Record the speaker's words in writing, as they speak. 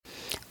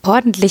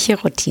Ordentliche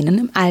Routinen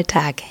im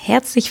Alltag.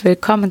 Herzlich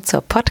willkommen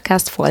zur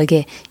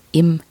Podcast-Folge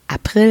im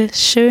April.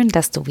 Schön,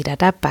 dass du wieder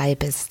dabei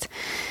bist.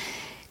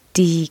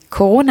 Die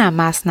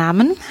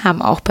Corona-Maßnahmen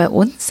haben auch bei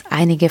uns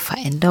einige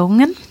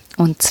Veränderungen.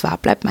 Und zwar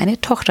bleibt meine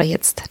Tochter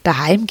jetzt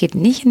daheim, geht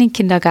nicht in den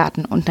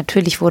Kindergarten und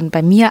natürlich wurden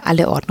bei mir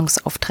alle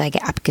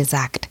Ordnungsaufträge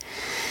abgesagt.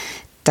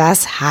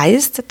 Das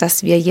heißt,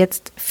 dass wir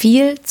jetzt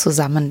viel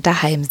zusammen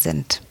daheim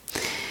sind.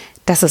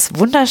 Das ist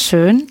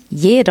wunderschön,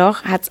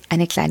 jedoch hat es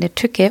eine kleine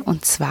Tücke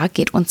und zwar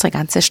geht unsere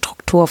ganze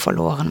Struktur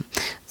verloren.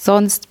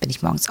 Sonst bin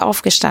ich morgens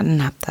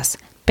aufgestanden, habe das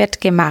Bett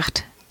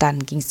gemacht, dann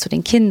ging es zu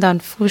den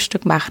Kindern,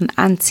 Frühstück machen,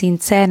 anziehen,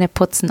 Zähne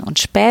putzen und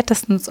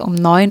spätestens um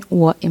 9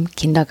 Uhr im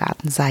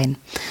Kindergarten sein.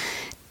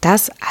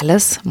 Das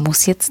alles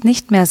muss jetzt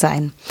nicht mehr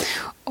sein.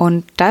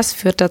 Und das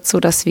führt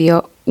dazu, dass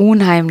wir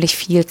unheimlich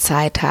viel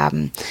Zeit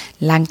haben.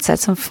 Langzeit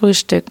zum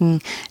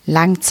Frühstücken,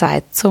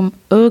 Langzeit zum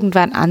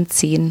irgendwann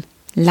Anziehen,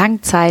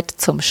 Langzeit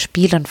zum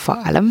Spielen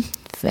vor allem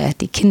für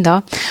die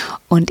Kinder.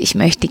 Und ich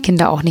möchte die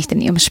Kinder auch nicht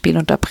in ihrem Spiel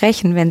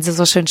unterbrechen, wenn sie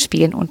so schön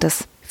spielen. Und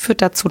das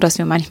führt dazu, dass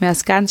wir manchmal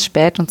erst ganz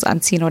spät uns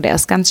anziehen oder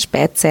erst ganz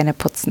spät Zähne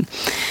putzen.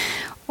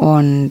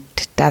 Und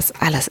das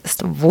alles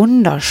ist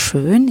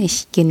wunderschön.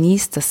 Ich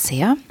genieße das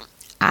sehr.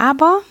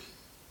 Aber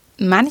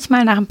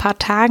manchmal nach ein paar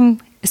Tagen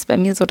ist bei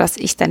mir so, dass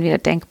ich dann wieder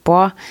denke,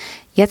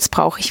 jetzt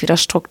brauche ich wieder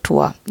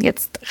Struktur.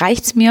 Jetzt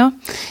reicht's mir.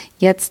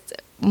 Jetzt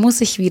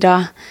muss ich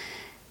wieder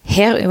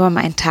Herr über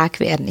meinen Tag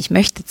werden. Ich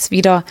möchte jetzt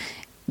wieder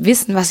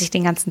wissen, was ich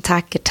den ganzen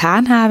Tag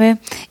getan habe.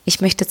 Ich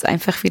möchte jetzt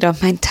einfach wieder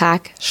meinen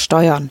Tag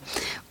steuern.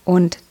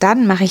 Und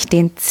dann mache ich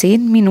den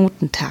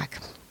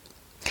 10-Minuten-Tag.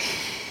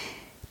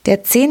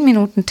 Der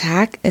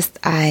 10-Minuten-Tag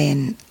ist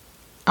ein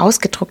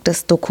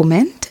ausgedrucktes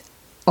Dokument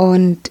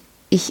und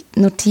ich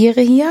notiere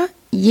hier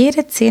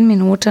jede 10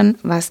 Minuten,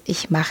 was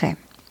ich mache.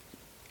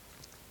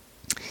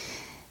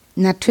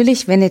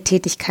 Natürlich, wenn eine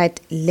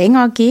Tätigkeit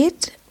länger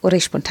geht oder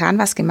ich spontan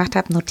was gemacht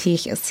habe, notiere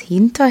ich es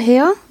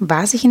hinterher,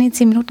 was ich in den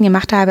 10 Minuten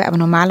gemacht habe. Aber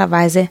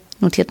normalerweise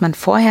notiert man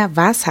vorher,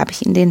 was habe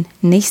ich in den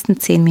nächsten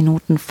 10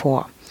 Minuten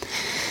vor.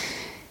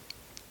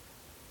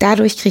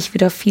 Dadurch kriege ich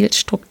wieder viel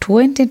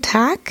Struktur in den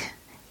Tag.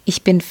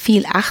 Ich bin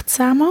viel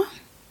achtsamer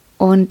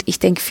und ich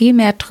denke viel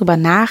mehr darüber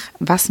nach,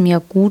 was mir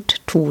gut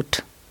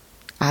tut.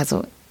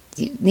 Also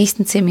die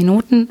nächsten 10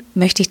 Minuten,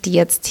 möchte ich die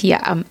jetzt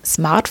hier am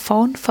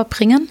Smartphone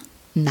verbringen?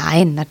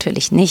 Nein,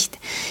 natürlich nicht.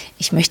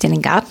 Ich möchte in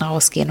den Garten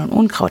rausgehen und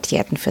Unkraut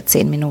jäten für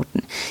 10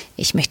 Minuten.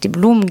 Ich möchte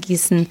Blumen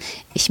gießen.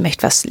 Ich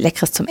möchte was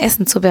Leckeres zum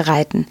Essen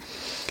zubereiten.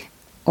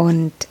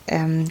 Und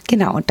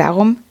und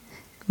darum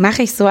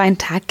mache ich so einen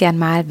Tag gern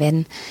mal,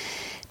 wenn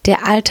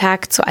der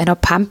Alltag zu einer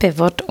Pampe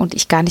wird und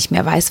ich gar nicht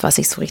mehr weiß, was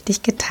ich so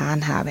richtig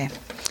getan habe.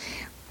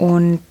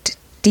 Und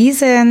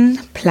diesen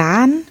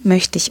Plan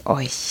möchte ich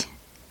euch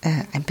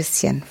ein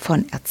bisschen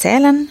von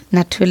erzählen.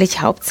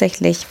 Natürlich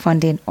hauptsächlich von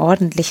den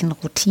ordentlichen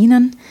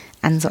Routinen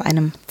an so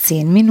einem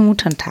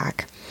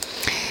 10-Minuten-Tag.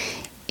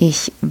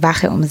 Ich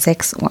wache um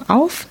 6 Uhr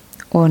auf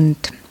und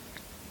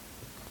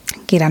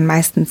gehe dann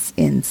meistens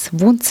ins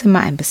Wohnzimmer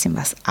ein bisschen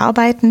was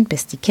arbeiten,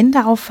 bis die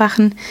Kinder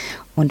aufwachen.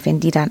 Und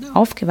wenn die dann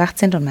aufgewacht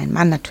sind und mein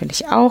Mann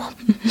natürlich auch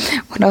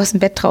und aus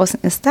dem Bett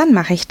draußen ist, dann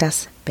mache ich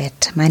das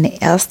Bett.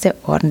 Meine erste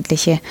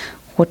ordentliche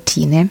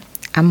Routine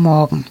am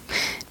Morgen.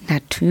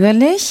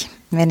 Natürlich,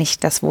 wenn ich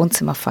das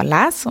Wohnzimmer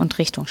verlasse und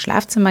Richtung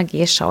Schlafzimmer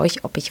gehe, schaue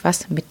ich, ob ich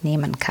was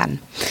mitnehmen kann.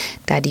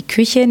 Da die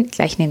Küche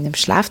gleich neben dem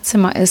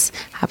Schlafzimmer ist,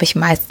 habe ich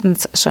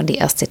meistens schon die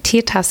erste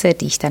Teetasse,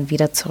 die ich dann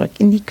wieder zurück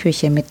in die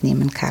Küche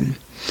mitnehmen kann.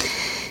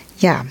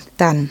 Ja,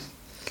 dann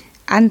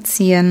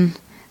anziehen,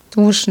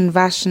 duschen,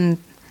 waschen,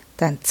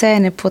 dann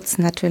Zähne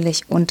putzen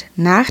natürlich und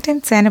nach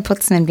dem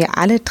Zähneputzen, wenn wir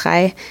alle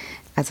drei,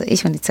 also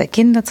ich und die 2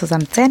 Kinder,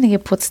 zusammen Zähne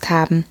geputzt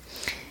haben,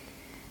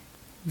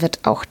 wird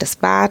auch das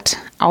Bad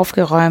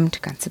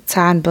aufgeräumt, ganze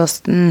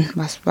Zahnbürsten,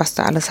 was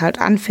da alles halt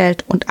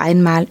anfällt und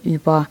einmal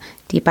über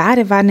die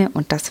Badewanne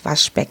und das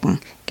Waschbecken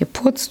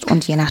geputzt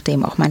und je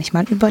nachdem auch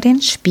manchmal über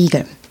den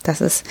Spiegel.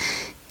 Das ist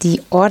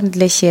die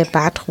ordentliche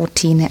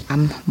Badroutine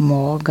am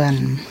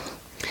Morgen.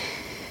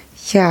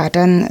 Ja,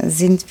 dann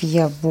sind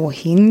wir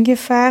wohin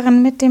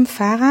gefahren mit dem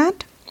Fahrrad?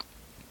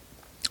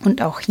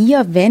 Und auch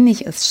hier, wenn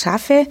ich es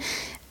schaffe,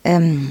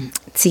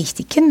 ziehe ich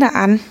die Kinder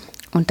an.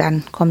 Und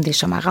dann kommen die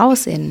schon mal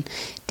raus in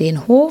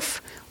den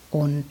Hof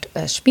und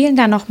spielen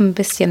da noch ein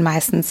bisschen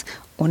meistens.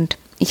 Und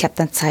ich habe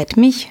dann Zeit,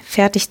 mich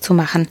fertig zu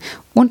machen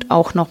und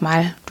auch noch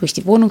mal durch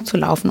die Wohnung zu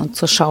laufen und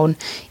zu schauen,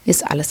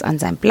 ist alles an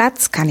seinem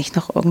Platz, kann ich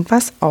noch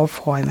irgendwas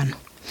aufräumen.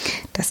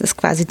 Das ist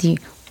quasi die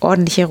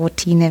ordentliche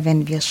Routine,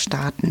 wenn wir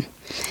starten.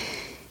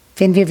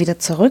 Wenn wir wieder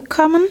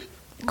zurückkommen,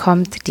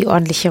 kommt die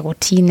ordentliche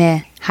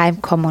Routine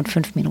heimkommen und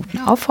 5 Minuten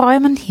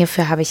aufräumen.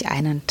 Hierfür habe ich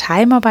einen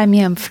Timer bei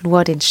mir im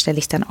Flur, den stelle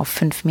ich dann auf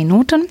 5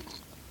 Minuten.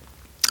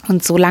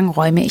 Und so lang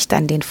räume ich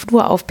dann den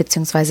Flur auf,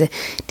 beziehungsweise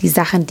die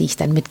Sachen, die ich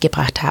dann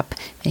mitgebracht habe.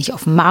 Wenn ich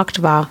auf dem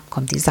Markt war,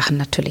 kommen die Sachen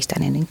natürlich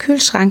dann in den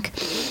Kühlschrank.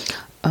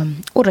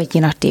 Oder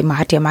je nachdem, man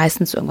hat ja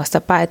meistens irgendwas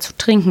dabei zu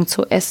trinken,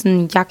 zu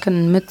essen,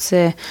 Jacken,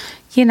 Mütze,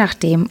 je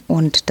nachdem.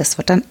 Und das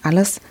wird dann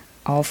alles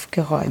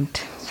aufgeräumt.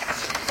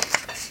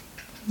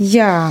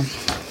 Ja,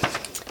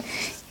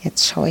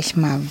 Jetzt schaue ich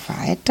mal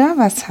weiter.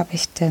 Was habe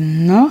ich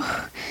denn noch?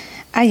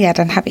 Ah ja,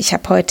 ich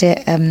habe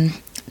heute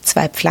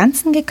 2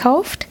 Pflanzen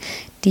gekauft,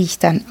 die ich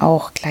dann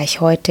auch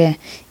gleich heute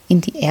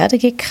in die Erde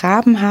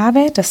gegraben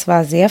habe. Das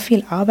war sehr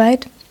viel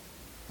Arbeit.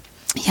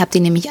 Ich habe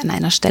die nämlich an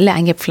einer Stelle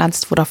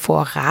eingepflanzt, wo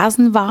davor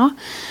Rasen war.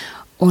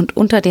 Und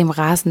unter dem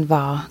Rasen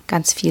war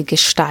ganz viel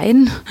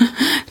Gestein.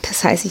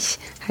 Das heißt, ich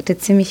hatte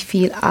ziemlich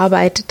viel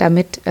Arbeit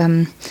damit,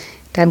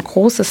 da ein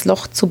großes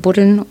Loch zu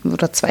buddeln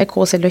oder 2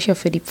 große Löcher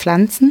für die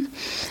Pflanzen.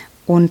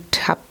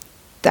 Und habe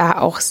da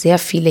auch sehr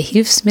viele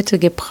Hilfsmittel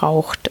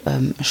gebraucht,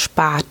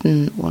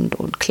 Spaten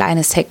und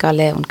kleines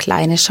Häckerle und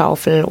kleine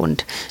Schaufel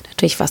und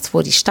natürlich was,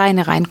 wo die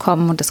Steine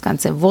reinkommen und das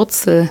ganze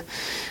Wurzelwerk.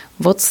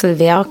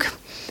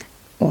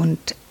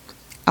 Und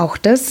auch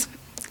das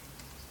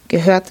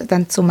gehört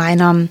dann zu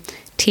meiner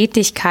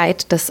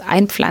Tätigkeit des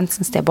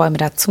Einpflanzens der Bäume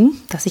dazu,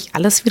 dass ich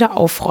alles wieder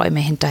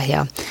aufräume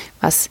hinterher,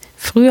 was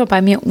früher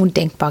bei mir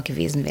undenkbar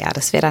gewesen wäre.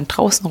 Das wäre dann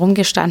draußen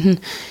rumgestanden,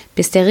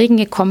 bis der Regen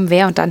gekommen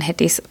wäre und dann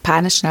hätte ich es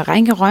panisch schnell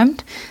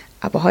reingeräumt.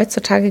 Aber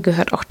heutzutage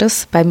gehört auch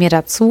das bei mir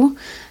dazu.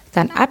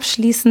 Dann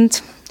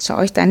abschließend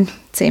schaue ich dann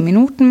 10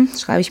 Minuten,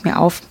 schreibe ich mir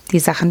auf, die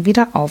Sachen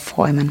wieder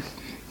aufräumen.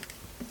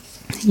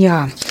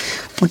 Ja,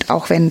 und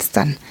auch wenn es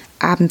dann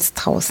abends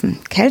draußen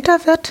kälter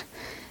wird,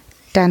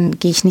 dann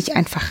gehe ich nicht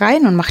einfach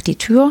rein und mache die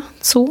Tür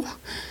zu,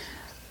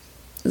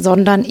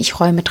 sondern ich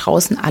räume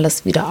draußen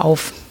alles wieder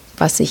auf,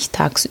 was ich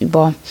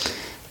tagsüber,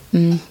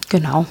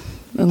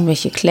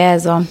 irgendwelche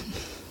Gläser,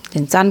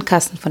 den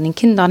Sandkasten von den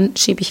Kindern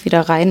schiebe ich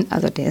wieder rein.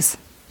 Also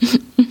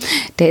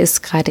der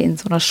ist gerade in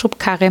so einer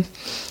Schubkarre,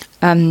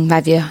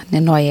 weil wir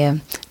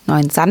einen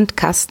neuen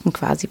Sandkasten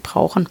quasi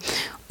brauchen.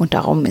 Und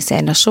darum ist er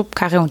in der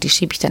Schubkarre und die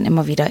schiebe ich dann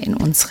immer wieder in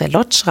unsere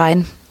Lodge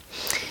rein.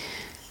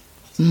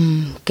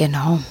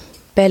 Genau.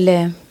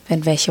 Bälle,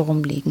 wenn welche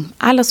rumliegen.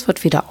 Alles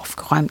wird wieder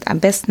aufgeräumt. Am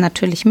besten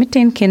natürlich mit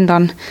den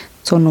Kindern,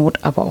 zur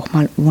Not aber auch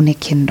mal ohne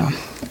Kinder.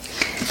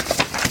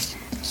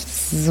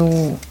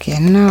 So,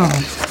 genau.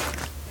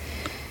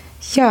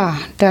 Ja,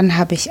 dann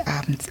habe ich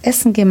abends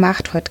Essen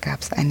gemacht. Heute gab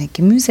es eine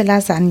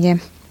Gemüselasagne.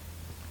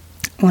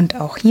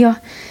 Und auch hier,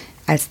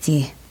 als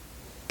die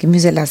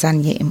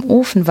Gemüselasagne im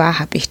Ofen war,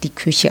 habe ich die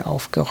Küche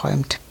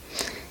aufgeräumt.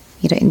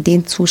 Wieder in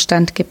den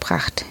Zustand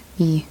gebracht,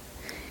 wie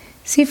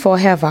sie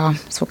vorher war.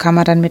 So kann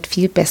man dann mit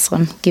viel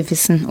besserem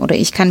Gewissen oder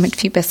ich kann mit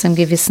viel besserem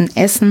Gewissen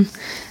essen,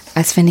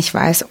 als wenn ich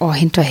weiß,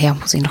 hinterher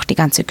muss ich noch die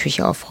ganze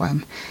Küche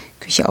aufräumen.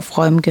 Küche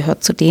aufräumen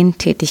gehört zu den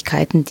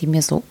Tätigkeiten, die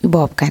mir so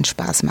überhaupt keinen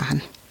Spaß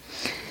machen.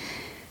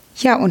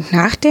 Ja, und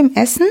nach dem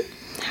Essen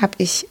habe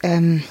ich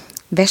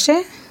Wäsche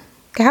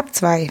gehabt.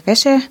 2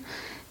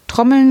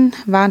 Wäschetrommeln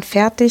waren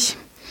fertig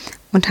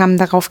und haben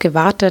darauf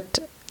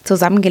gewartet,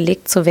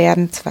 zusammengelegt zu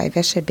werden. 2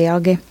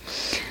 Wäscheberge.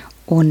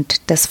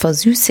 Und das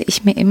versüße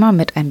ich mir immer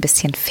mit ein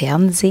bisschen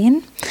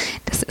Fernsehen.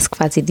 Das ist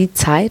quasi die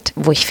Zeit,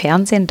 wo ich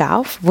Fernsehen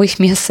darf, wo ich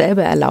mir es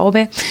selber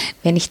erlaube,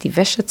 wenn ich die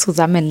Wäsche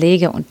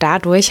zusammenlege. Und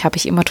dadurch habe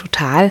ich immer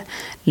total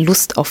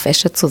Lust auf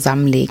Wäsche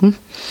zusammenlegen.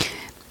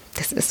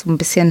 Das ist so ein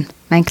bisschen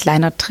mein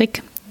kleiner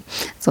Trick.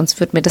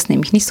 Sonst würde mir das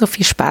nämlich nicht so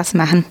viel Spaß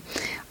machen.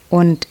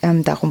 Und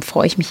darum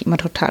freue ich mich immer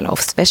total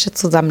aufs Wäsche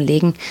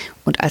zusammenlegen.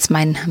 Und als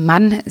mein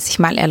Mann sich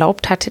mal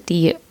erlaubt hat,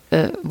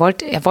 er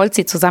wollte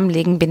sie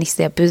zusammenlegen, bin ich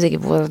sehr böse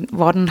geworden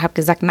und habe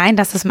gesagt, nein,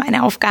 das ist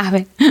meine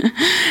Aufgabe.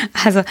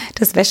 Also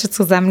das Wäsche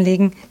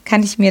zusammenlegen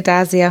kann ich mir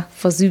da sehr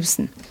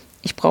versüßen.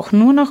 Ich brauche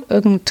nur noch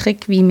irgendeinen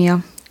Trick, wie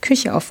mir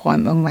Küche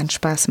aufräumen irgendwann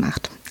Spaß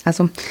macht.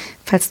 Also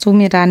falls du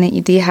mir da eine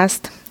Idee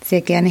hast,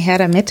 sehr gerne her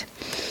damit.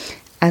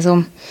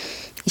 Also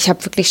ich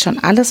habe wirklich schon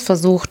alles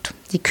versucht,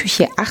 die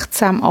Küche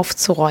achtsam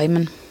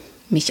aufzuräumen,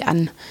 mich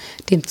an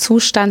dem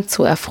Zustand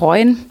zu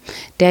erfreuen,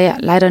 der ja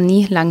leider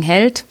nie lang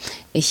hält.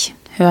 Ich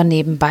höre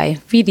nebenbei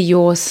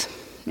Videos,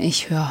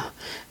 ich höre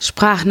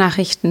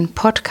Sprachnachrichten,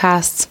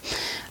 Podcasts,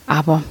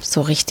 aber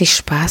so richtig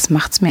Spaß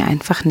macht es mir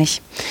einfach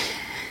nicht.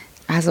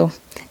 Also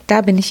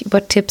da bin ich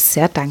über Tipps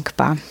sehr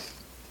dankbar.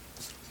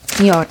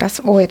 Ja,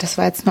 das war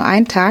jetzt nur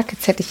ein Tag,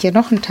 jetzt hätte ich hier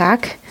noch einen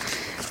Tag,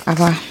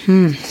 aber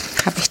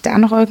habe ich da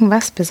noch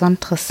irgendwas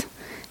Besonderes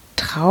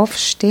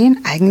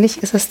draufstehen?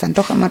 Eigentlich ist es dann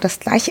doch immer das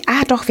Gleiche.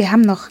 Doch, wir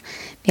haben noch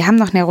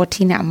eine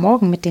Routine am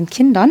Morgen mit den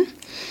Kindern.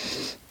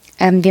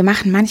 Wir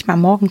machen manchmal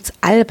morgens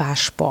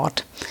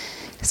Alba-Sport.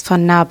 Das ist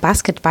von einer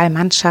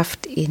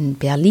Basketballmannschaft in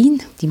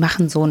Berlin. Die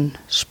machen so einen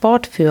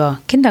Sport für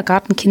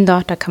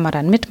Kindergartenkinder. Da kann man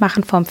dann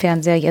mitmachen vorm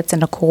Fernseher, jetzt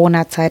in der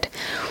Corona-Zeit.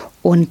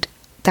 Und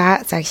da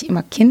sage ich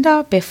immer,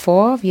 Kinder,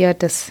 bevor wir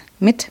das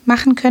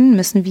mitmachen können,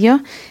 müssen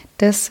wir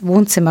das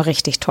Wohnzimmer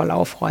richtig toll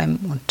aufräumen.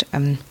 Und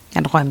dann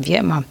räumen wir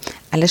immer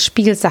alle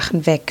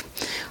Spielsachen weg.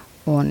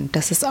 Und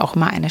das ist auch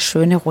mal eine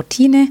schöne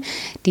Routine,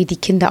 die die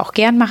Kinder auch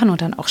gern machen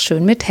und dann auch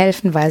schön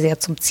mithelfen, weil sie ja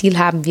zum Ziel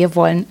haben, wir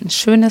wollen ein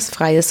schönes,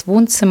 freies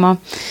Wohnzimmer,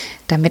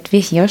 damit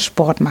wir hier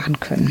Sport machen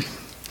können.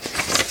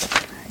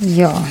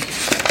 Ja.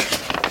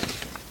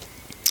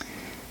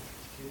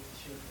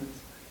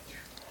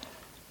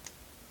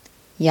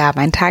 Ja,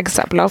 mein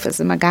Tagesablauf ist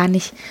immer gar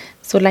nicht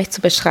so leicht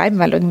zu beschreiben,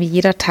 weil irgendwie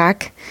jeder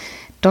Tag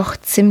doch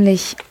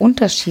ziemlich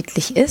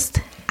unterschiedlich ist.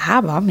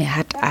 Aber mir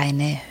hat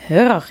eine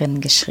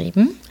Hörerin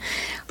geschrieben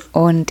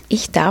und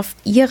ich darf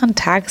ihren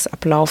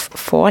Tagesablauf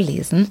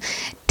vorlesen.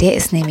 Der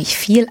ist nämlich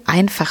viel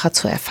einfacher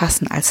zu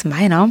erfassen als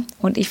meiner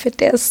und ich finde,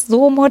 der ist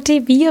so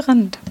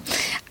motivierend.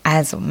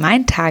 Also,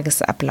 mein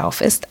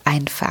Tagesablauf ist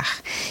einfach.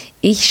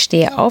 Ich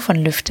stehe auf und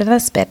lüfte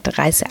das Bett,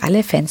 reiße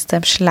alle Fenster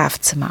im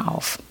Schlafzimmer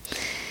auf.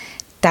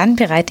 Dann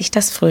bereite ich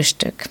das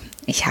Frühstück.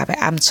 Ich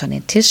habe abends schon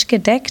den Tisch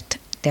gedeckt,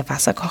 der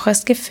Wasserkocher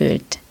ist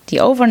gefüllt. Die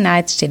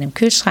Overnights stehen im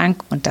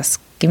Kühlschrank und das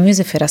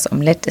Gemüse für das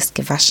Omelett ist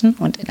gewaschen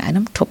und in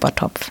einem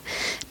Tuppertopf.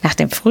 Nach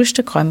dem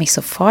Frühstück räume ich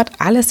sofort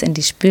alles in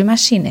die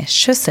Spülmaschine.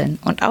 Schüsseln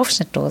und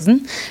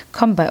Aufschnittdosen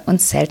kommen bei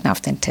uns selten auf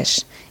den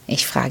Tisch.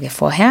 Ich frage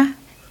vorher,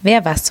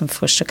 wer was zum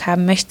Frühstück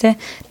haben möchte,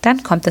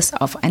 dann kommt es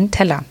auf einen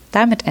Teller.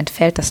 Damit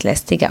entfällt das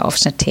lästige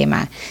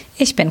Aufschnittthema.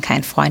 Ich bin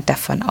kein Freund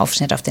davon,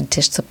 Aufschnitt auf den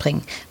Tisch zu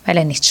bringen, weil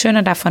er nicht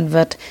schöner davon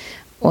wird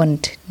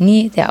und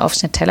nie der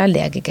Aufschnittteller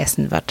leer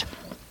gegessen wird.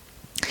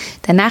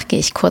 Danach gehe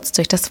ich kurz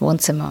durch das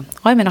Wohnzimmer,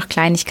 räume noch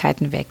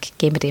Kleinigkeiten weg,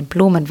 gehe mit den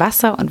Blumen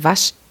Wasser und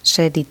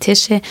wasche die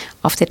Tische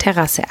auf der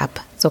Terrasse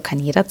ab. So kann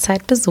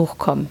jederzeit Besuch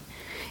kommen.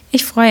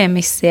 Ich freue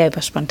mich sehr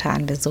über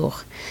spontanen Besuch.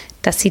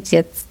 Der sieht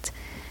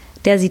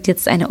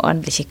jetzt eine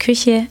ordentliche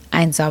Küche,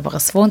 ein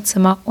sauberes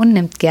Wohnzimmer und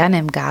nimmt gerne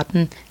im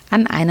Garten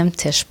an einem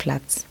Tisch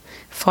Platz.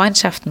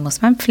 Freundschaften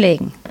muss man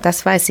pflegen,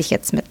 das weiß ich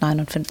jetzt mit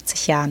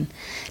 59 Jahren.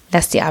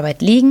 Lass die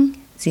Arbeit liegen,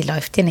 sie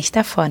läuft dir nicht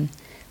davon.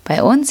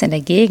 Bei uns in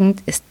der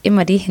Gegend ist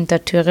immer die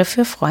Hintertüre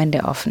für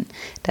Freunde offen.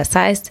 Das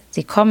heißt,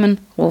 sie kommen,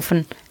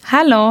 rufen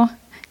 „Hallo,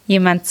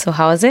 jemand zu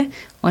Hause?"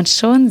 und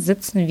schon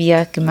sitzen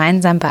wir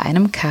gemeinsam bei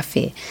einem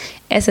Kaffee.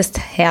 Es ist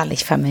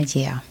herrlich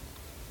familiär.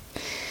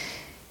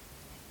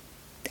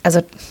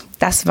 Also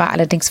das war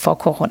allerdings vor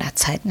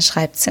Corona-Zeiten,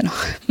 schreibt sie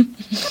noch.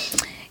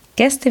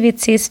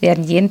 Gäste-WCs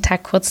werden jeden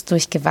Tag kurz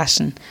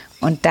durchgewaschen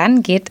und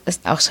dann geht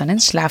es auch schon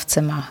ins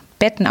Schlafzimmer.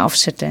 Betten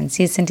aufschütteln,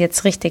 sie sind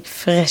jetzt richtig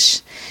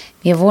frisch.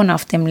 Wir wohnen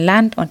auf dem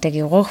Land und der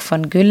Geruch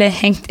von Gülle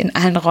hängt in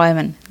allen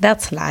Räumen.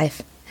 That's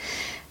life.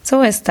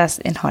 So ist das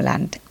in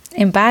Holland.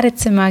 Im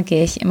Badezimmer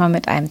gehe ich immer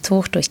mit einem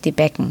Tuch durch die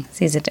Becken.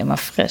 Sie sind immer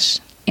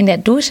frisch. In der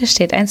Dusche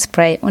steht ein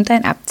Spray und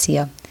ein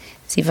Abzieher.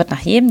 Sie wird nach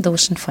jedem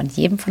Duschen von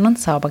jedem von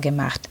uns sauber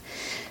gemacht.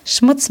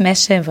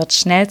 Schmutzmesche wird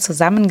schnell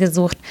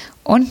zusammengesucht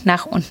und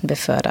nach unten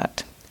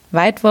befördert.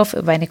 Weitwurf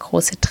über eine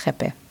große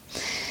Treppe.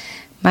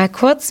 Mal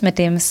kurz mit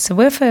dem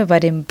Swiffer über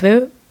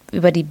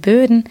die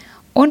Böden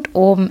und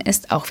oben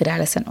ist auch wieder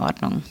alles in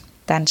Ordnung.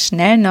 Dann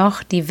schnell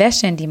noch die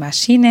Wäsche in die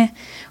Maschine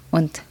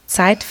und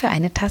Zeit für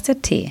eine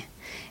Tasse Tee.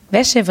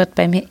 Wäsche wird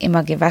bei mir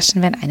immer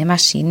gewaschen, wenn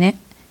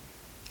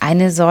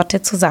eine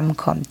Sorte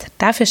zusammenkommt.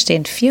 Dafür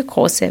stehen 4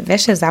 große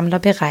Wäschesammler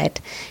bereit.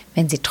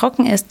 Wenn sie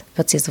trocken ist,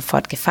 wird sie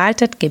sofort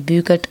gefaltet,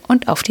 gebügelt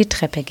und auf die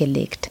Treppe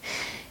gelegt.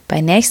 Bei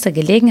nächster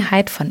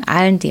Gelegenheit von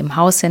allen, die im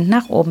Haus sind,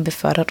 nach oben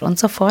befördert und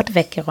sofort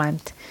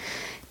weggeräumt.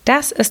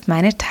 Das ist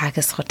meine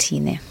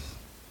Tagesroutine.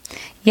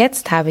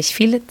 Jetzt habe ich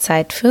viele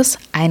Zeit fürs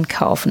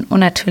Einkaufen und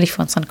natürlich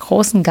für unseren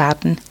großen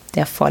Garten,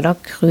 der voller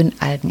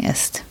Grünalgen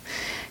ist.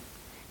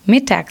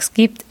 Mittags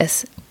gibt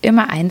es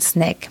immer einen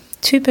Snack,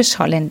 typisch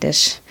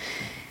holländisch.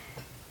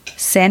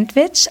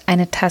 Sandwich,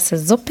 eine Tasse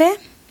Suppe,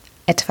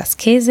 etwas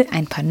Käse,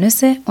 ein paar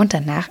Nüsse und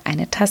danach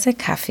eine Tasse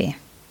Kaffee.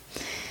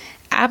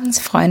 Abends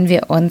freuen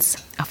wir uns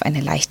auf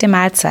eine leichte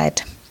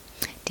Mahlzeit.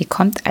 Die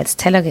kommt als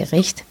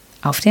Tellergericht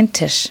auf den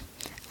Tisch.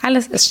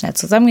 Alles ist schnell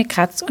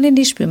zusammengekratzt und in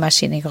die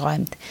Spülmaschine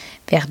geräumt.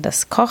 Während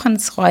des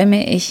Kochens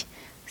räume ich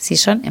sie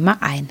schon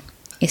immer ein.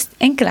 Ist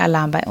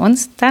Enkelalarm bei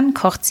uns, dann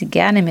kocht sie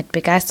gerne mit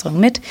Begeisterung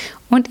mit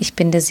und ich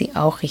binde sie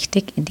auch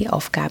richtig in die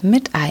Aufgaben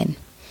mit ein.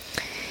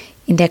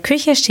 In der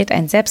Küche steht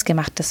ein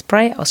selbstgemachtes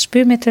Spray aus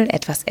Spülmittel,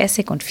 etwas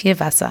Essig und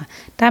viel Wasser.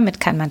 Damit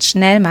kann man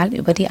schnell mal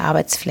über die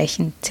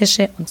Arbeitsflächen,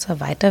 Tische und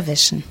so weiter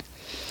wischen.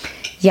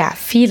 Ja,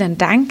 vielen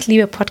Dank,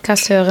 liebe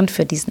Podcast-Hörerin,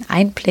 für diesen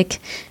Einblick.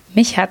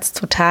 Mich hat es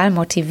total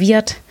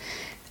motiviert,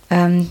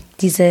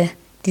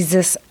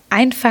 dieses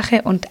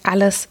Einfache und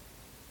alles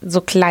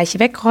so gleich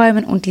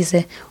wegräumen und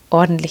diese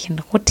ordentlichen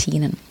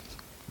Routinen.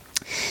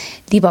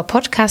 Lieber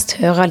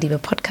Podcast-Hörer, liebe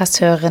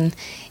Podcast-Hörerin,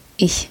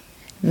 ich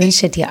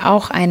wünsche dir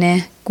auch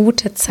eine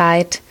gute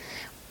Zeit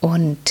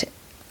und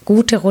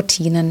gute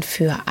Routinen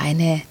für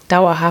eine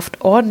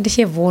dauerhaft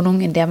ordentliche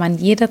Wohnung, in der man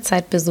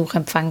jederzeit Besuch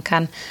empfangen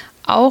kann,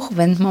 auch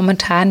wenn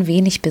momentan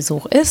wenig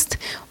Besuch ist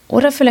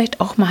oder vielleicht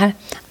auch mal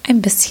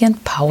ein bisschen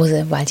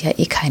Pause, weil ja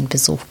kein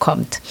Besuch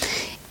kommt.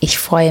 Ich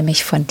freue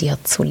mich, von dir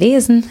zu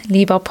lesen,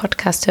 lieber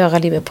Podcasthörer,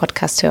 liebe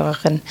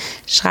Podcasthörerin.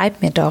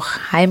 Schreib mir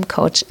doch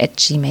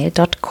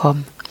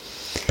heimcoach@gmail.com.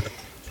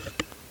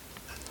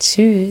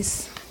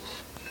 Tschüss.